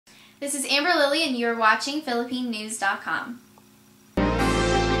This is Amber Lilly, and you're watching PhilippineNews.com.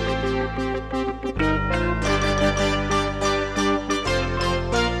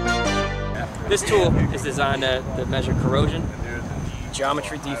 This tool is designed to measure corrosion,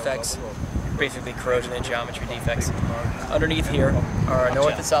 geometry defects, basically corrosion and geometry defects. Underneath here are our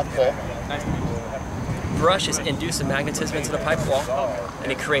north and south pole. Brushes induce a magnetism into the pipe wall,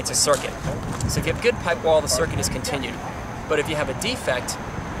 and it creates a circuit. So if you have good pipe wall, the circuit is continued. But if you have a defect,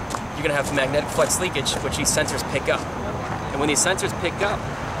 you're going to have magnetic flux leakage, which these sensors pick up. And when these sensors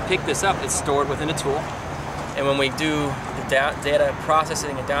pick this up, it's stored within a tool. And when we do the data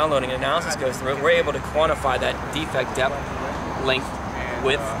processing and downloading and analysis goes through it, we're able to quantify that defect depth, length,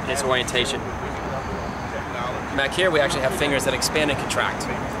 width, and its orientation. Back here we actually have fingers that expand and contract.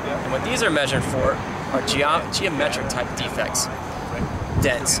 And what these are measured for are geometric type defects.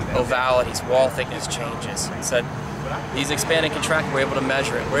 Dents, ovalities, wall thickness changes. So these expand and contract, we're able to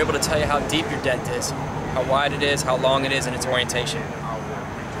measure it. We're able to tell you how deep your dent is, how wide it is, how long it is, and its orientation.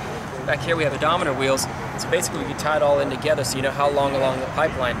 Back here we have odometer wheels. So basically we can tie it all in together so you know how long along the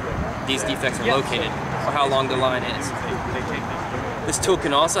pipeline these defects are located, or how long the line is. This tool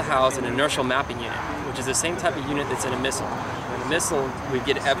can also house an inertial mapping unit, which is the same type of unit that's in a missile. In a missile, we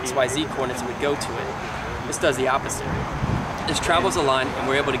get XYZ coordinates and we go to it. This does the opposite. This travels a line, and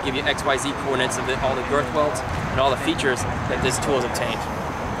we're able to give you XYZ coordinates of all the girth welds and all the features that this tool has obtained.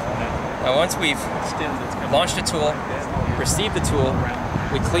 Now once we've launched a tool, received the tool,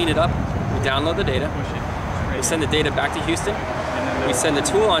 we clean it up, we download the data, we send the data back to Houston, we send the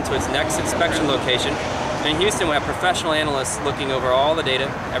tool onto its next inspection location, and in Houston we have professional analysts looking over all the data,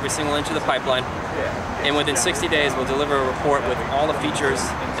 every single inch of the pipeline, and within 60 days we'll deliver a report with all the features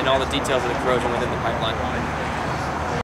and all the details of the corrosion within the pipeline.